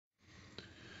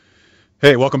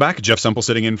Hey, welcome back. Jeff Semple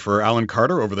sitting in for Alan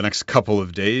Carter over the next couple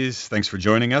of days. Thanks for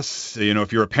joining us.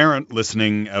 If you're a parent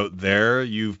listening out there,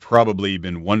 you've probably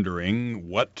been wondering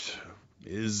what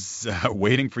is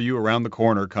waiting for you around the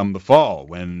corner come the fall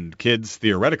when kids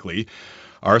theoretically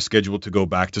are scheduled to go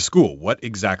back to school. What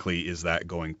exactly is that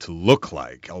going to look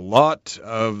like? A lot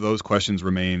of those questions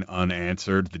remain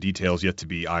unanswered, the details yet to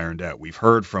be ironed out. We've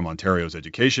heard from Ontario's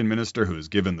education minister, who has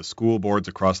given the school boards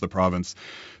across the province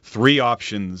three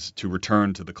options to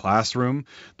return to the classroom: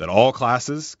 that all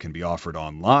classes can be offered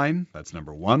online. That's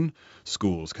number one.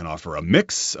 Schools can offer a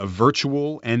mix of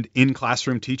virtual and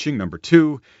in-classroom teaching, number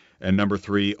two. And number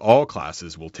three, all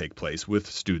classes will take place with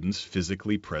students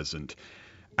physically present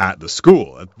at the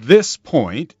school. At this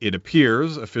point, it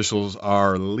appears officials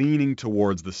are leaning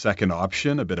towards the second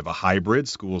option, a bit of a hybrid,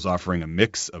 schools offering a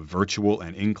mix of virtual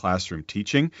and in-classroom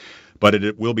teaching. But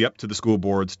it will be up to the school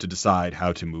boards to decide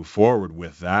how to move forward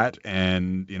with that.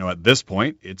 And, at this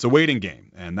point, it's a waiting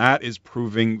game. And that is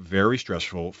proving very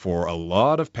stressful for a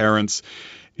lot of parents,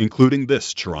 including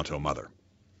this Toronto mother.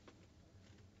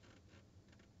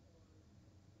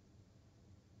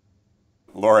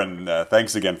 Lauren,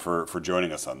 thanks again for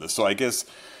joining us on this. So I guess,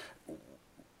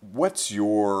 what's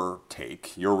your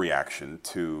take, your reaction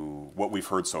to what we've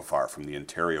heard so far from the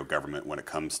Ontario government when it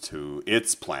comes to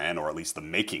its plan, or at least the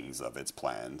makings of its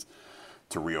plans,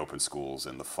 to reopen schools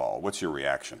in the fall? What's your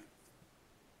reaction?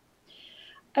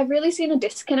 I've really seen a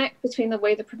disconnect between the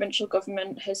way the provincial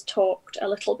government has talked a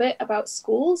little bit about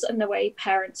schools and the way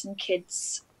parents and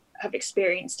kids have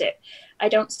experienced it. I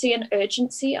don't see an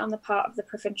urgency on the part of the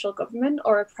provincial government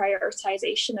or a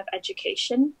prioritisation of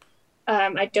education.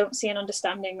 I don't see an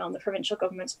understanding on the provincial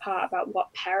government's part about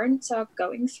what parents are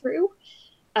going through.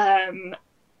 And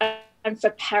for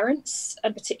parents,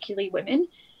 and particularly women,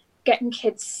 getting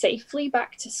kids safely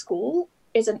back to school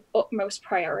is an utmost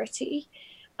priority.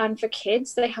 And for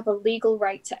kids, they have a legal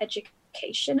right to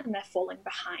education and they're falling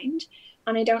behind.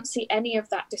 And I don't see any of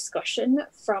that discussion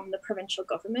from the provincial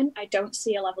government. I don't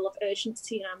see a level of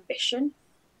urgency and ambition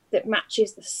that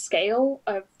matches the scale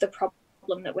of the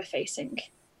problem that we're facing.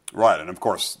 Right, and of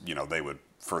course, they would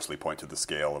firstly point to the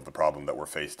scale of the problem that we're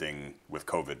facing with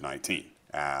COVID-19,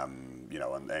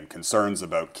 and concerns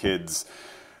about kids.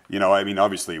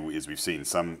 Obviously, as we've seen,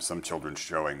 some children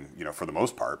showing, for the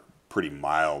most part, pretty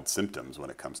mild symptoms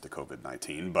when it comes to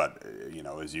COVID-19. But,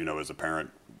 as a parent,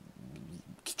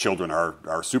 children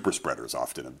are super spreaders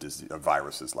often of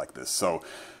viruses like this. So,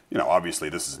 obviously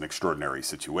this is an extraordinary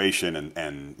situation,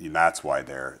 and that's why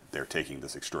they're taking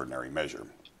this extraordinary measure.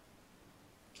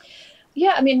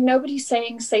 Yeah, nobody's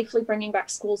saying safely bringing back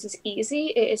schools is easy.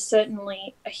 It is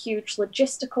certainly a huge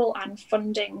logistical and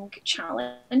funding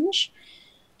challenge.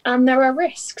 And there are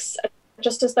risks,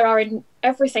 just as there are in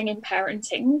everything in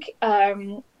parenting.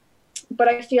 But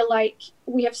I feel like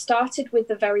we have started with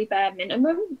the very bare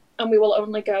minimum, and we will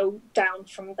only go down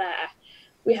from there.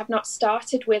 We have not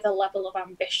started with a level of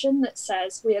ambition that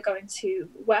says we are going to,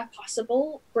 where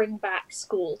possible, bring back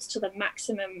schools to the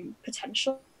maximum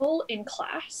potential in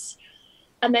class.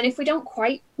 And then if we don't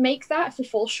quite make that, if we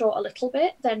fall short a little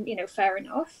bit, then, fair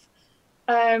enough.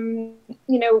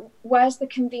 Where's the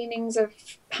convenings of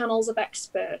panels of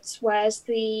experts? Where's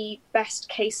the best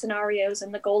case scenarios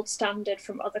and the gold standard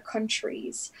from other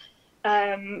countries?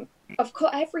 Of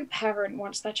course, every parent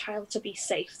wants their child to be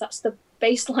safe. That's the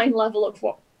baseline level of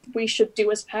what we should do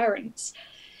as parents.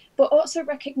 But also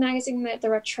recognizing that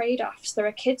there are trade-offs. There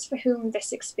are kids for whom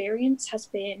this experience has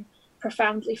been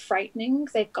profoundly frightening.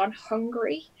 They've gone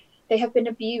hungry. They have been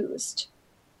abused.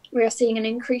 We are seeing an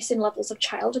increase in levels of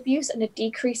child abuse and a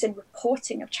decrease in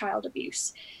reporting of child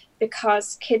abuse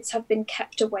because kids have been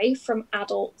kept away from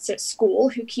adults at school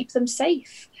who keep them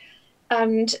safe.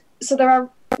 And so there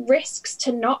are risks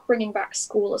to not bringing back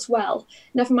school as well.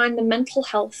 Never mind the mental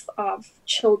health of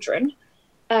children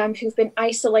who've been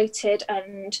isolated,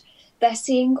 and they're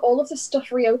seeing all of the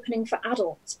stuff reopening for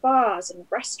adults: bars and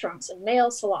restaurants and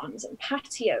nail salons and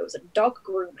patios and dog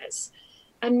groomers.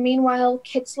 And meanwhile,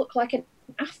 kids look like an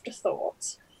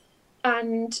afterthought.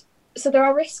 And so there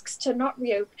are risks to not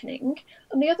reopening.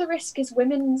 And the other risk is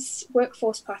women's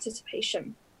workforce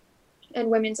participation and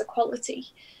women's equality.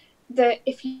 That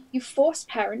if you force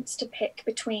parents to pick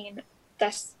between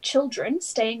their children,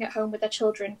 staying at home with their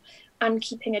children, and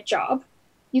keeping a job,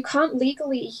 you can't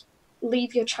legally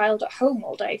leave your child at home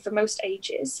all day for most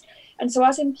ages. And so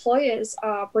as employers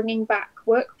are bringing back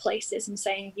workplaces and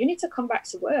saying, you need to come back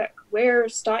to work, we're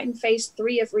starting phase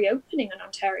 3 of reopening in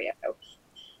Ontario,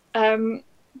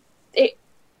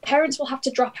 parents will have to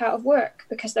drop out of work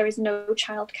because there is no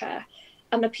childcare.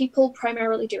 And the people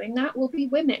primarily doing that will be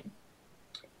women.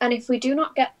 And if we do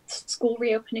not get school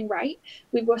reopening right,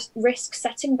 we will risk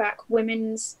setting back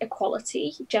women's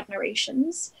equality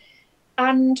generations.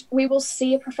 And we will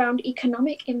see a profound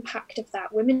economic impact of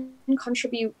that. Women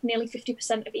contribute nearly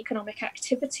 50% of economic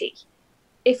activity.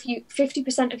 If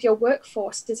 50% of your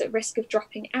workforce is at risk of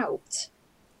dropping out,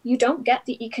 you don't get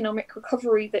the economic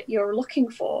recovery that you're looking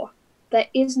for. There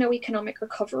is no economic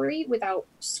recovery without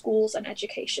schools and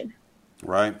education.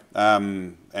 Right.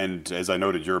 And as I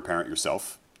noted, you're a parent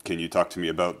yourself. Can you talk to me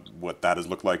about what that has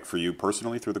looked like for you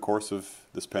personally through the course of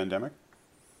this pandemic?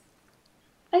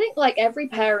 I think, like every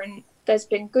parent, there's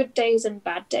been good days and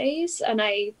bad days, and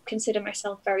I consider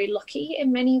myself very lucky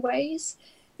in many ways.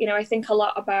 I think a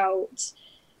lot about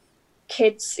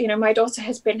kids. My daughter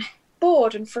has been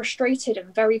bored and frustrated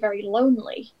and very, very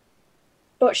lonely,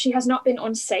 but she has not been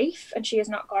unsafe and she has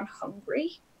not gone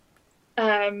hungry.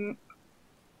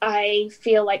 I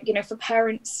feel like, for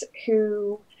parents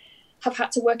who have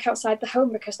had to work outside the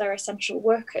home because they're essential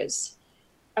workers,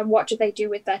 and what do they do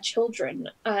with their children?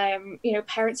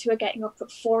 Parents who are getting up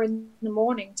at 4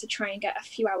 a.m. to try and get a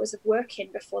few hours of work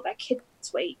in before their kids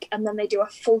wake, and then they do a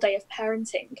full day of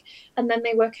parenting, and then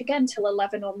they work again till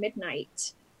 11 or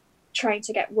midnight trying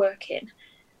to get work in.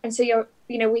 And so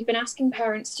we've been asking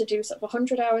parents to do sort of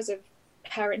 100 hours of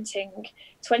parenting,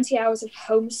 20 hours of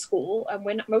homeschool,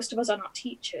 and most of us are not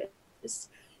teachers,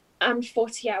 and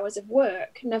 40 hours of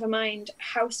work, never mind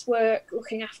housework,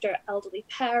 looking after elderly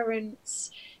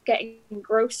parents, getting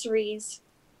groceries.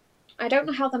 I don't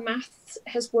know how the math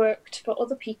has worked for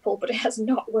other people, but it has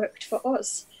not worked for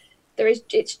us.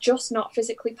 It's just not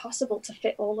physically possible to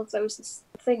fit all of those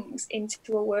things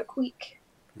into a work week.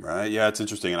 Right. Yeah, it's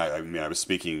interesting. And I was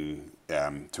speaking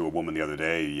to a woman the other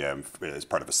day as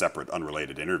part of a separate,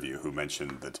 unrelated interview who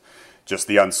mentioned that just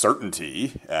the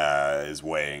uncertainty is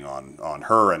weighing on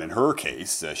her. And in her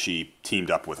case, she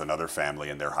teamed up with another family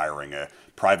and they're hiring a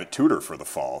private tutor for the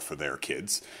fall for their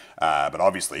kids. But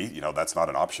obviously, that's not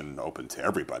an option open to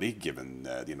everybody, given,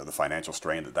 the financial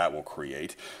strain that will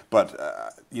create. But,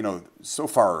 so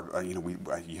far, you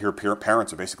hear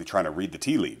parents are basically trying to read the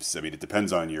tea leaves. I mean, it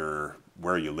depends on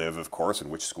where you live, of course,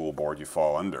 and which school board you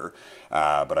fall under.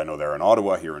 But I know they're in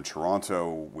Ottawa, here in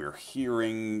Toronto. We're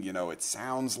hearing, it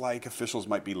sounds like officials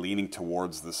might be leaning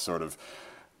towards this sort of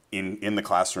in the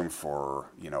classroom for,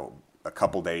 a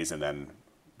couple days and then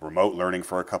remote learning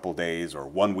for a couple days, or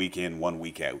 1 week in, 1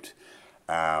 week out.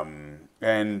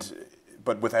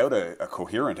 But without a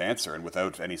coherent answer and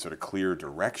without any sort of clear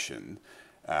direction,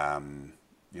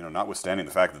 notwithstanding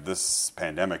the fact that this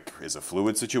pandemic is a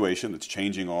fluid situation that's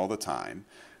changing all the time,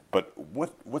 but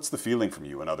what's the feeling from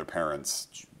you and other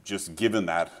parents, just given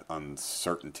that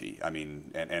uncertainty? I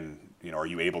mean, and are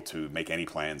you able to make any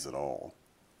plans at all?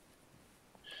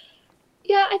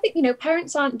 Yeah, I think,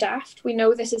 parents aren't daft. We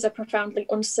know this is a profoundly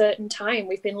uncertain time.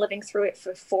 We've been living through it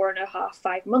for 4.5,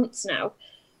 5 months now.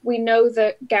 We know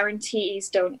that guarantees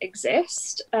don't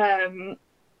exist.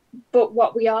 But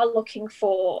what we are looking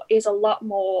for is a lot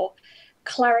more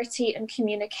clarity and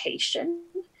communication,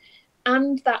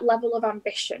 and that level of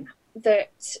ambition,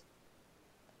 that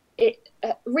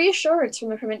reassurance from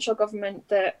the provincial government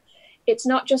that it's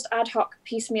not just ad hoc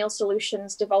piecemeal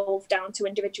solutions devolved down to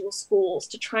individual schools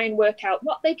to try and work out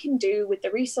what they can do with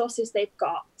the resources they've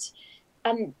got.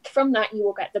 And from that, you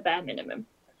will get the bare minimum.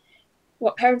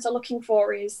 What parents are looking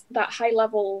for is that high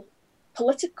level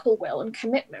political will and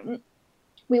commitment.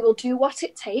 We will do what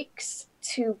it takes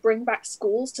to bring back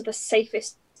schools to the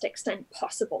safest extent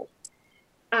possible.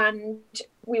 And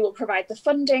we will provide the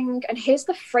funding. And here's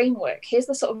the framework. Here's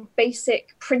the sort of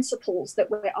basic principles that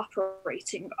we're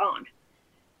operating on.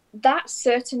 That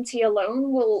certainty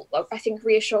alone will, I think,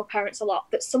 reassure parents a lot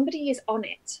that somebody is on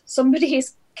it. Somebody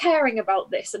is caring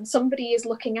about this and somebody is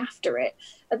looking after it.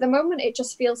 At the moment, it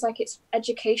just feels like its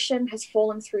education has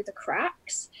fallen through the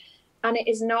cracks, and it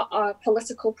is not a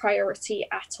political priority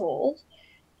at all.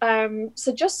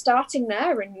 So just starting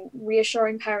there and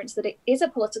reassuring parents that it is a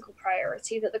political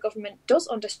priority, that the government does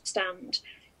understand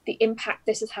the impact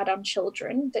this has had on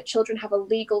children, that children have a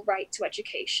legal right to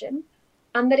education,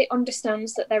 and that it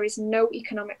understands that there is no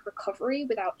economic recovery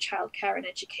without childcare and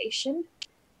education,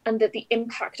 and that the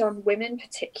impact on women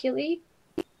particularly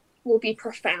will be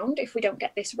profound if we don't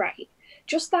get this right.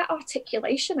 Just that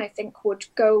articulation, I think, would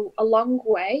go a long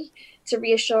way to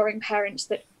reassuring parents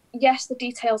that, yes, the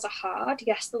details are hard,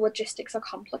 yes, the logistics are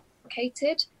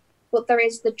complicated, but there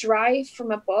is the drive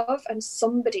from above and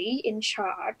somebody in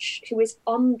charge who is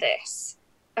on this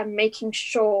and making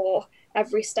sure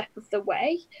every step of the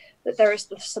way that there is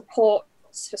the support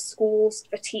for schools,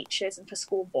 for teachers, and for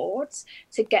school boards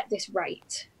to get this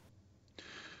right.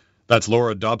 That's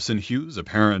Laura Dobson-Hughes, a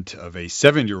parent of a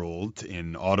 7-year-old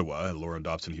in Ottawa. Laura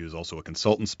Dobson-Hughes, also a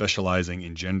consultant specializing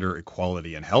in gender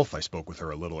equality and health. I spoke with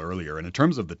her a little earlier. And in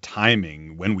terms of the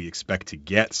timing, when we expect to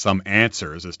get some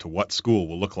answers as to what school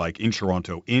will look like in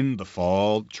Toronto in the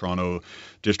fall, Toronto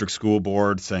District School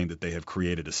Board saying that they have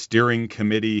created a steering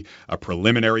committee. A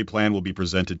preliminary plan will be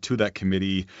presented to that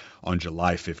committee on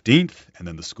July 15th, and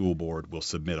then the school board will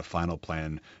submit a final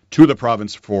plan to the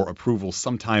province for approval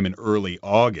sometime in early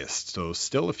August. So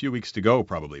still a few weeks to go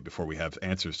probably before we have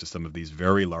answers to some of these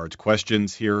very large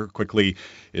questions. Here quickly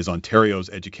is Ontario's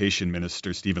Education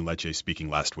Minister Stephen Lecce speaking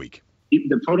last week.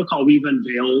 The protocol we've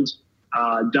unveiled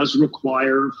does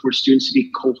require for students to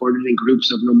be cohorted in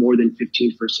groups of no more than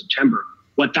 15 for September.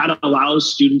 What that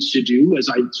allows students to do, as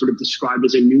I sort of described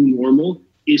as a new normal,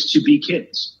 is to be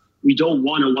kids. We don't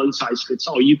want a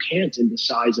one-size-fits-all. You can't in the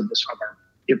size of this program.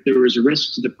 If there is a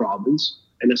risk to the province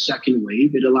and a second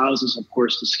wave, it allows us, of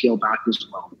course, to scale back as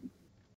well.